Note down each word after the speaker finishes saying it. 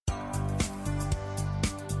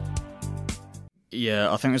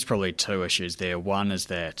Yeah, I think there's probably two issues there. One is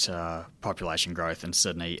that population growth in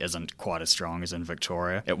Sydney isn't quite as strong as in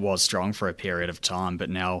Victoria. It was strong for a period of time, but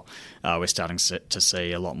now we're starting to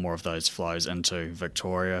see a lot more of those flows into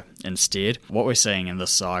Victoria instead. What we're seeing in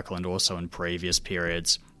this cycle and also in previous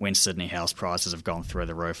periods, when Sydney house prices have gone through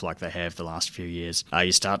the roof like they have the last few years,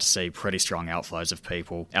 you start to see pretty strong outflows of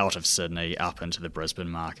people out of Sydney up into the Brisbane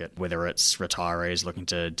market, whether it's retirees looking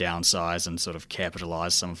to downsize and sort of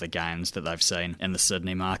capitalise some of the gains that they've seen in the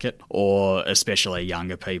Sydney market, or especially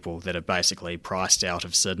younger people that are basically priced out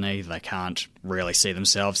of Sydney. They can't really see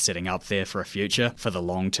themselves setting up there for a future for the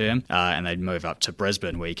long term, and they'd move up to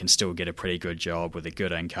Brisbane where you can still get a pretty good job with a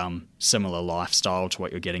good income, similar lifestyle to what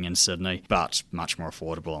you're getting in Sydney, but much more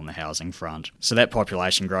affordable on the housing front. So that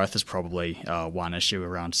population growth is probably one issue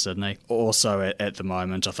around Sydney. Also at the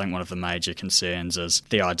moment, I think one of the major concerns is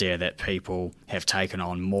the idea that people have taken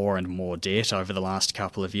on more and more debt over the last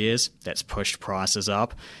couple of years. That's pushed prices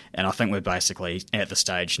up, and I think we're basically at the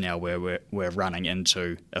stage now where we're running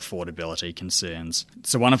into affordability concerns.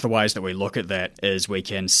 So one of the ways that we look at that is we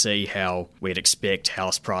can see how we'd expect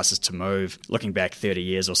house prices to move looking back 30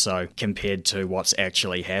 years or so compared to what's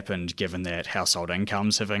actually happened, given that household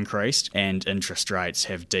incomes have increased and interest rates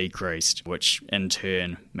have decreased, which in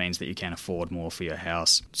turn means that you can afford more for your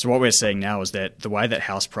house. So what we're seeing now is that the way that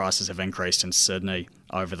house prices have increased in Sydney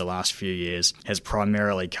over the last few years has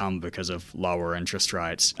primarily come because of lower interest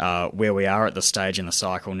rates. Where we are at this stage in the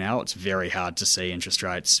cycle now, it's very hard to see interest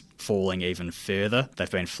rates falling even further.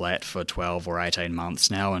 They've been flat for 12 or 18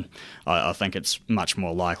 months now, and I think it's much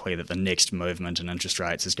more likely that the next movement in interest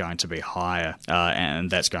rates is going to be higher, and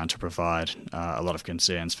that's going to provide a lot of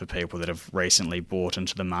concerns for people that have recently bought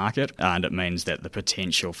into the market, and it means that the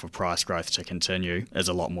potential for price growth to continue is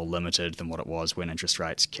a lot more limited than what it was when interest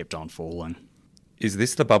rates kept on falling. Is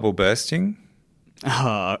this the bubble bursting?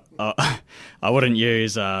 I wouldn't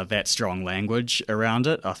use that strong language around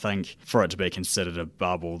it. I think for it to be considered a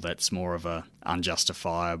bubble, that's more of a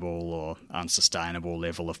unjustifiable or unsustainable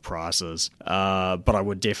level of prices. But I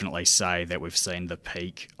would definitely say that we've seen the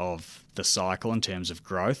peak of the cycle in terms of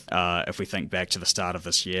growth. If we think back to the start of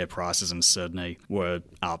this year, prices in Sydney were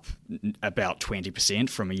up about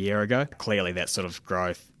 20% from a year ago. Clearly that sort of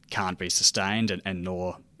growth can't be sustained, and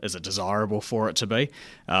nor is it desirable for it to be.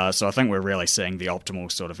 So I think we're really seeing the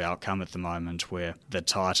optimal sort of outcome at the moment, where the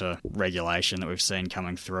tighter regulation that we've seen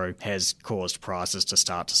coming through has caused prices to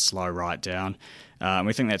start to slow right down. And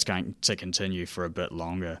we think that's going to continue for a bit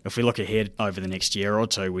longer. If we look ahead over the next year or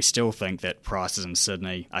two, we still think that prices in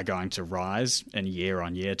Sydney are going to rise in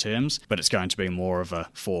year-on-year terms, but it's going to be more of a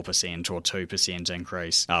 4% or 2%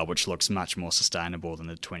 increase, which looks much more sustainable than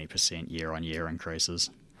the 20% year-on-year increases.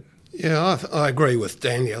 Yeah, I agree with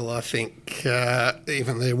Daniel. I think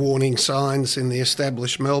even there are warning signs in the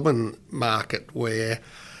established Melbourne market where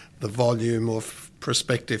the volume of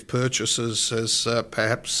prospective purchases has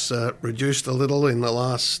perhaps reduced a little in the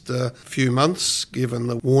last few months, given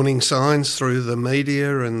the warning signs through the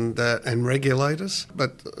media and regulators.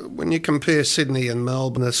 But when you compare Sydney and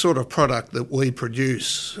Melbourne, the sort of product that we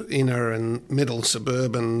produce, inner and middle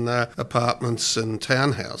suburban apartments and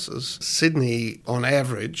townhouses, Sydney on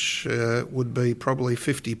average would be probably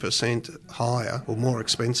 50% higher or more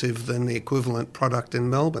expensive than the equivalent product in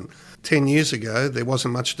Melbourne. 10 years ago, there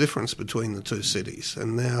wasn't much difference between the two cities,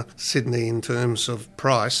 and now Sydney, in terms of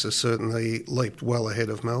price, has certainly leaped well ahead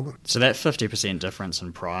of Melbourne. So that 50% difference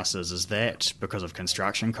in prices, is that because of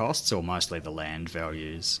construction costs or mostly the land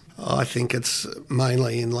values? I think it's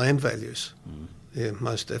mainly in land values. Yeah,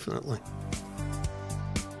 most definitely.